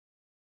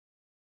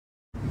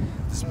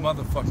This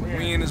motherfucking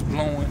wind is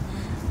blowing.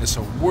 It's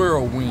a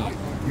whirlwind.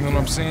 You know what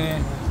I'm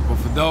saying? But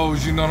for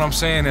those, you know what I'm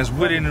saying, that's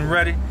with it and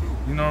ready,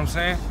 you know what I'm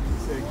saying?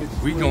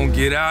 We gonna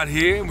get out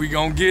here, we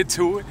gonna get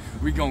to it,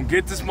 we gonna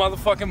get this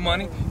motherfucking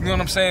money, you know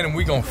what I'm saying? And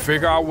we gonna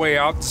figure our way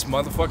out this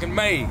motherfucking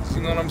maze,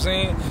 you know what I'm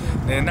saying?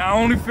 And not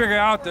only figure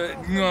out the,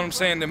 you know what I'm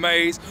saying, the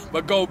maze,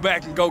 but go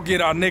back and go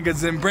get our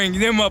niggas and bring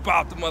them up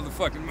out the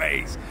motherfucking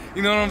maze,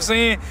 you know what I'm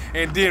saying?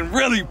 And then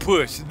really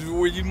push,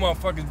 where you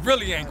motherfuckers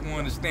really ain't gonna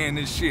understand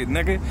this shit,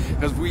 nigga,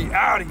 cause we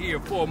out here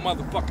for a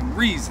motherfucking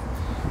reason,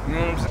 you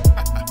know what I'm saying?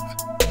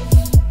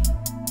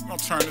 I'm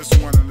gonna turn this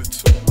 1 into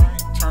 2,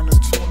 right? Turn this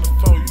 2 into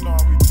 4, you know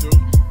how we do.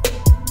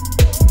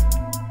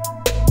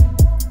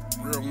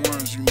 Real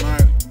ones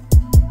united.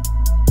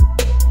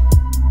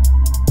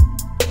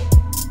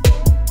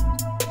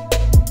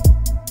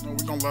 No, we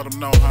gonna let them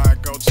know how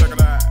it go. Check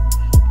it out.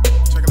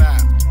 Check it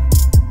out.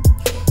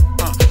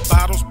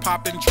 Bottles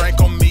popping,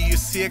 drink on me. You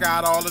see I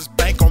got all this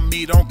bank on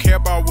me. Don't care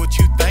about what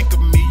you think of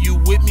me. You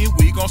with me,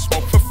 we gon'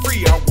 smoke for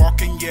free. I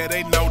walk in, yeah,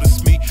 they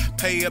notice me.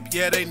 Pay up,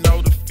 yeah, they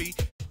know the fee.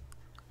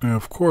 And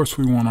of course,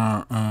 we want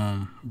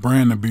our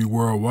brand to be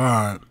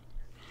worldwide.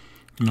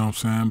 You know what I'm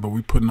saying? But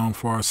we putting on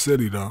for our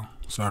city, though.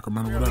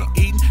 Sacramento, what up?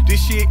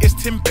 This year is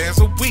 10 bands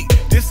a week.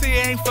 This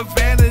year ain't for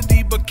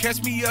vanity, but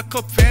catch me a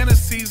couple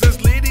fantasies.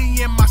 It's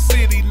litty in my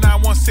city.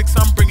 916,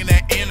 I'm bringing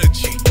that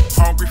energy.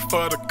 Hungry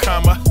for the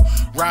comma,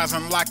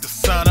 rising like the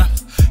sun of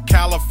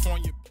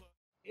California.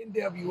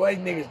 NWA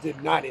niggas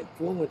did not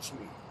influence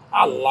me.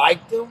 I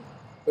liked them,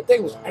 but they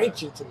was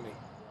ancient to me.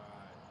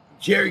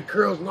 Jerry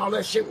curls and all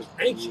that shit was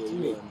ancient to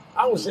me.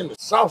 I was into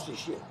saucy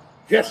shit.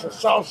 Dressing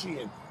saucy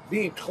and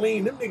being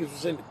clean. Them niggas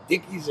was into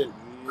Dickies and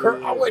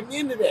Kurt. I wasn't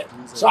into that.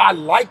 So I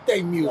liked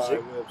their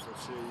music.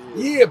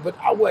 Yeah, but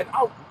I wasn't.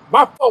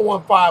 My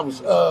 415 was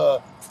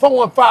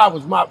 415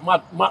 was my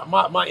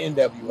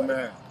NWA.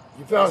 Man.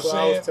 You feel what I'm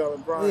saying? I was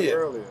telling Brian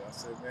earlier. I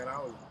said, man, I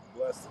was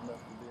blessed enough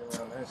to be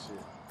around that shit.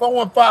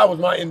 415 was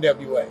my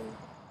NWA.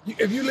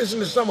 If you listen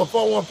to some of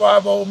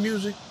 415 old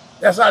music,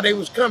 that's how they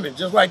was coming.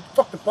 Just like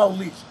fuck the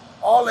police.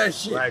 All that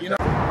shit, right. You know?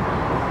 Oh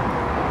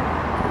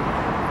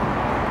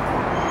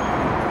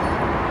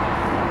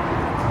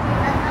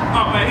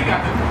man, he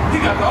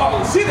got the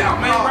whole shit out,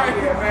 man, right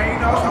here, man. You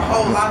know, it's a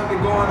whole lot of it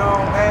going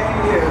on, man.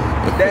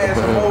 Yeah, dance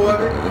some more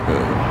of it.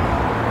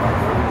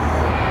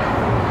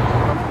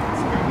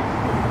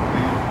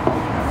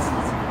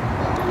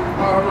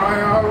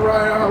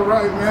 All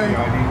right, man.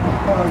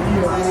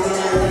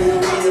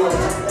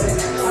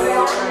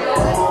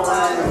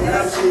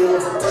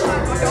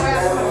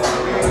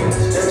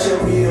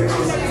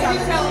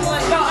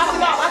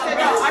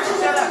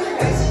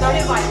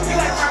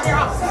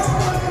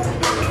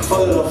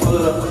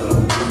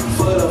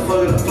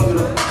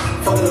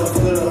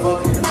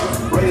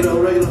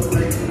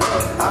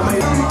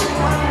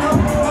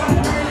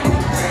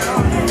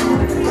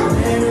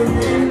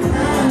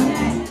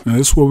 Now,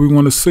 this is what we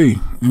want to see.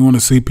 We want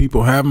to see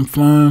people having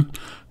fun,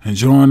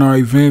 enjoying our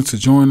events,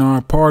 enjoying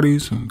our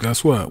parties, and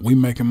guess what? We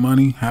making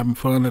money, having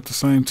fun at the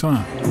same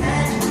time.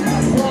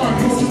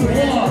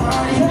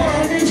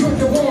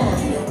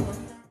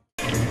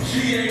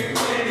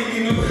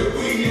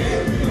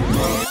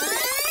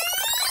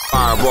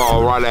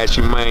 Fireball right at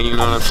you, man, you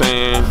know what I'm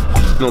saying?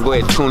 You know, go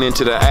ahead and tune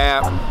into the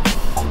app.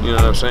 You know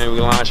what I'm saying? We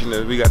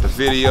got the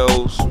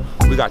videos,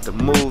 we got the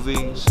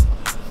movies,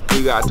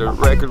 we got the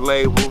record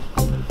label,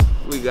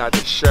 we got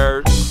the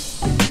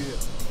shirts,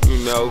 you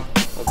know,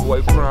 my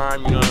boy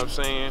Prime, you know what I'm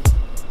saying?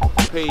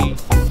 P,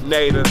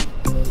 Nada,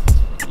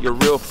 your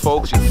real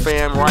folks, your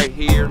fam right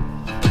here.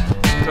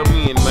 Come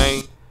in,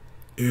 man.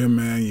 Yeah,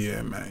 man,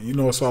 yeah, man. You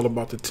know it's all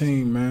about the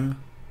team, man.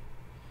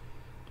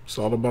 It's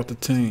all about the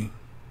team.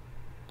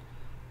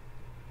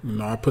 You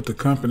know, I put the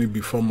company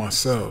before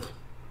myself.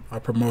 I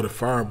promoted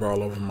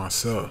Fireball over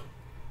myself.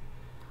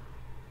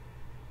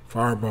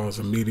 Fireball is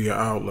a media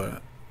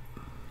outlet,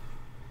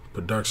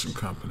 production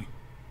company.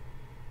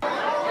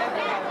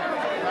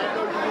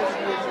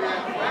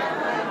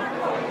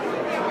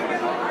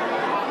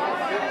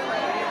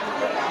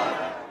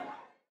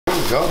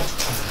 Go.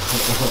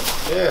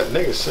 Yeah,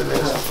 niggas sitting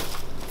there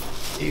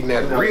eating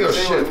that real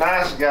shit.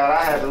 Nice guy,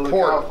 I had to look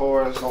out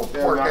for us. No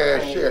pork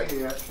ass shit.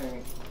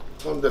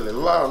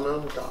 Alhamdulillah,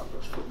 man. God,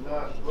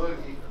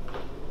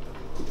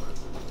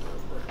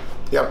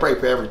 you gotta pray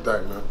for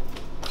everything, man.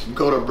 You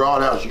go to a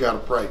broad house, you gotta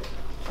pray.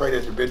 Pray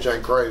that the bitch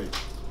ain't crazy.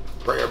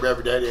 Pray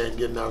every day they ain't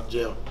getting out of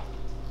jail.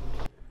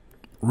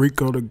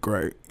 Rico the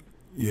Great.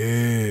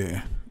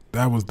 Yeah,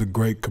 that was the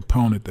great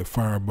component that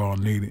Fireball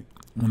needed.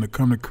 When it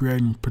come to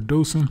creating and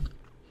producing,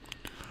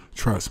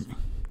 trust me,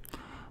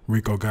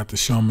 Rico got the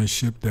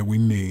showmanship that we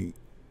need.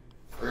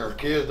 Pray our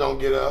kids don't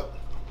get up.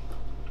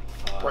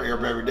 Pray your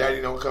baby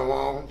daddy don't come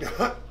home.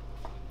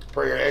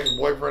 Pray your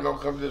ex-boyfriend don't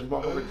come to this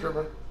motherfucker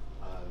tripping.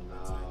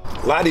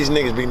 A lot of these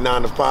niggas be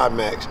 9 to 5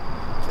 max.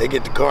 They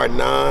get the car at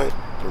 9.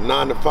 From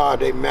 9 to 5,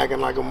 they macking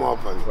like a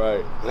motherfucker.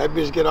 Right. When that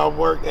bitch get off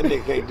work, that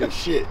nigga can't do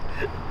shit.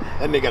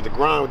 That nigga got to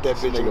grind with that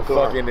bitch in the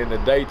car. Fucking in the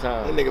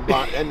daytime. That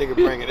nigga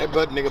bringing that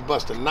nigga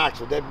busting knocks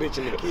with that bitch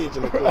and the kids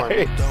in the car.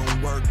 Right.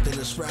 Don't work, then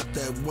it's rap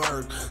that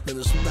work. Then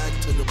it's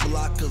back to the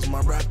block, cause my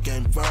rap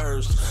game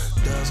first.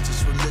 Does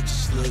this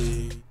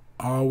religiously.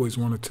 I always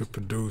wanted to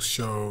produce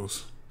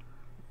shows,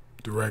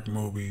 direct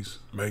movies,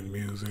 make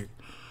music.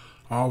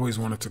 I always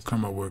wanted to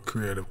come up with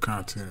creative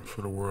content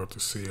for the world to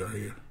see or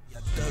hear.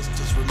 Yeah, does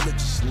this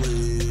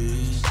religiously.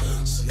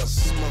 See, I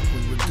smoke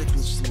with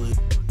ridiculously.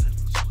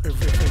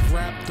 If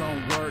rap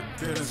don't work,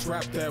 then it's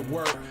rap that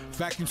work.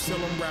 Vacuum seal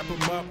them, wrap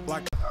them up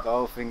like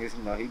Goldfingers,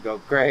 you know, he go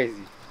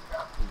crazy.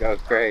 He go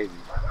crazy.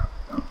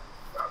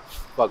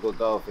 Fuck with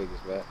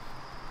Goldfingers, man.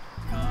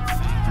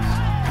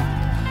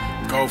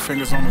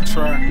 Goldfingers on the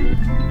track.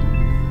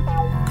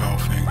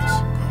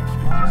 Goldfingers.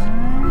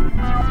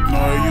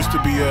 No, it used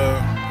to be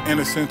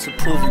innocent to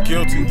proven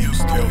guilty.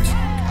 Guilty.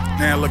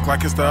 Now it look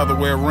like it's the other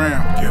way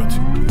around. Guilty.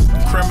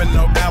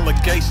 Criminal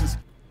allegations.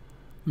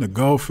 The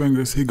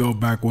Goldfingers, he go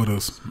back with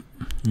us,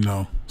 you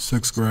know,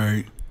 6th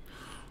grade.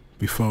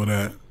 Before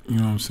that, you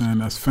know what I'm saying?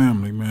 That's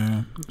family,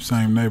 man.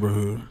 Same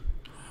neighborhood.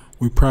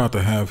 We proud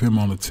to have him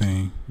on the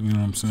team, you know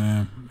what I'm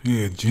saying?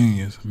 He a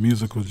genius,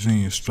 musical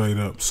genius, straight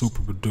up,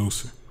 super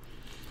producer.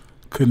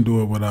 Couldn't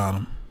do it without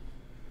him.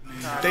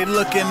 They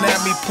looking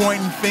at me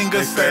pointing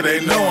fingers, say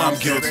they know I'm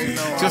guilty.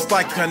 Just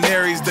like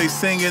canaries, they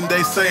singing,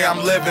 they say I'm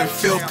living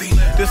filthy.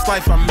 This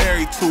life I'm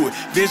married to it,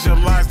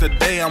 visualize the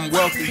day I'm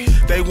wealthy.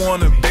 They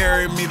wanna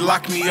bury me,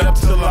 lock me up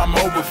till I'm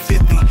over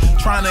 50.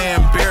 Trying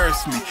to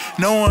embarrass me,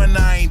 knowing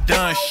I ain't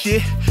done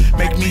shit.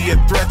 Make me a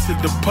threat to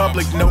the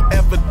public, no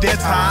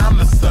evidence how I'm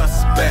the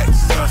suspect.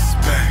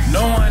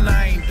 Knowing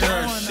I ain't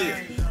done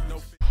shit.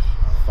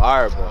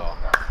 Fireball.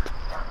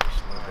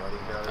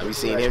 I be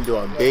seeing him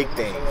doing big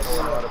things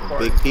with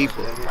big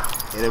people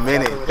in a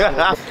minute.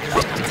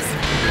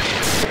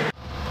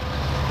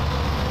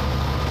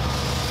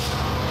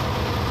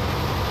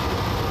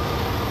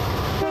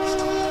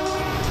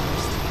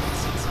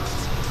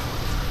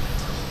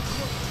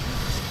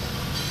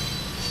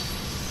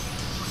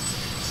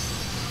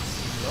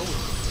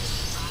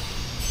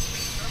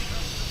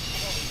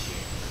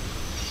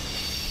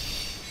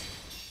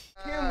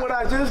 What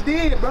I just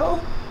did,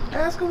 bro.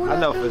 Ask him what I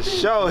know for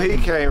sure he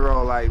can't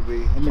roll like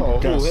me.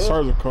 Got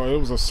surgical. It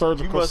was a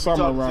surgical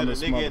summer around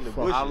this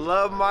motherfucker. I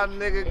love my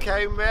nigga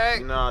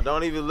K-Mac. Nah,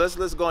 don't even, let's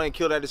go ahead and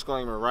kill that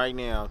disclaimer right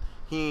now.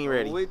 He ain't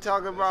ready. We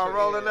talking about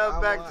rolling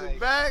up back to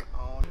back.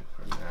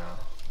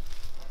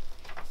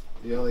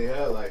 You only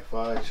had like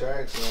 5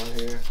 tracks on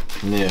here.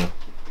 Yeah.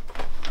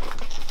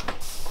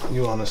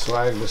 You want to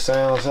swag the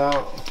sounds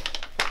out?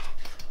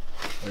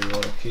 Or you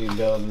want to keep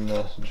building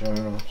the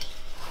drums?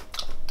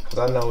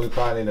 Cause I know we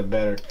probably need a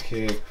better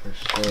kick for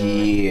sure.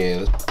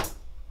 Yeah.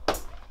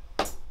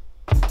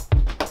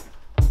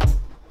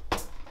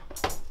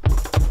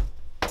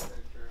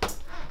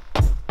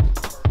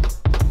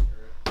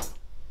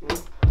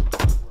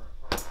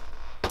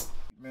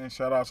 Man,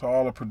 shout out to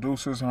all the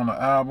producers on the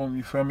album,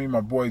 you feel me?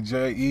 My boy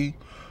J.E.,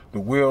 the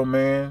Wheel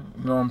Man,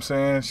 you know what I'm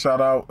saying?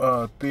 Shout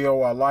out Theo,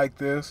 I Like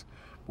This.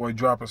 Boy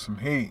dropping some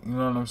heat, you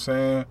know what I'm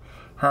saying?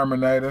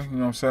 Herminator, you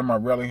know what I'm saying? My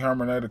Relly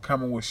Herminator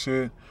coming with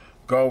shit.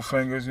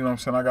 Goldfingers, you know what I'm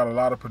saying? I got a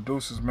lot of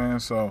producers, man,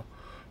 so,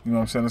 you know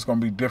what I'm saying? It's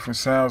gonna be different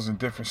sounds and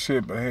different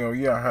shit, but hell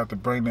yeah, I have to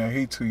bring that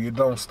heat to you.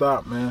 Don't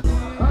stop, man.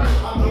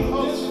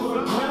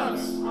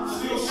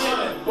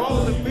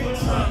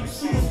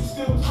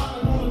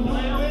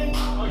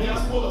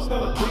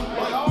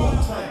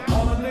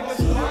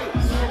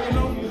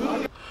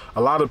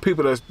 A lot of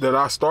people that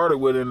I started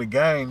with in the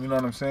game, you know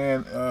what I'm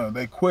saying,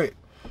 they quit.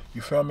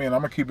 You feel me? And I'm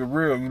gonna keep it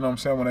real, you know what I'm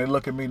saying? When they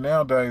look at me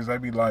nowadays, they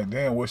be like,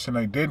 damn, wishing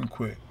they didn't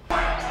quit.